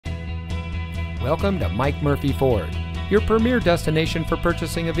Welcome to Mike Murphy Ford, your premier destination for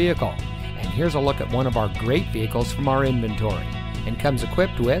purchasing a vehicle. And here's a look at one of our great vehicles from our inventory, and comes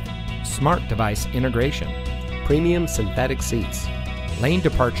equipped with smart device integration, premium synthetic seats, lane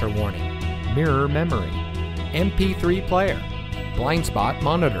departure warning, mirror memory, MP3 player, blind spot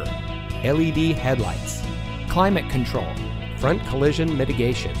monitor, LED headlights, climate control, front collision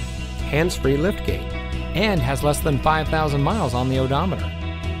mitigation, hands-free liftgate, and has less than 5,000 miles on the odometer.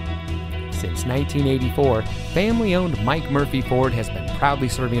 Since 1984, family-owned Mike Murphy Ford has been proudly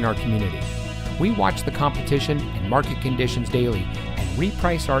serving our community. We watch the competition and market conditions daily and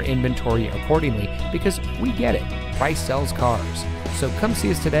reprice our inventory accordingly because we get it. Price sells cars. So come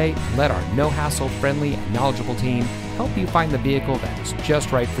see us today and let our no-hassle, friendly, and knowledgeable team help you find the vehicle that is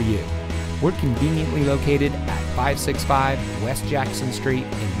just right for you. We're conveniently located at 565 West Jackson Street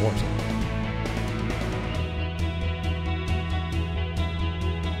in Morton.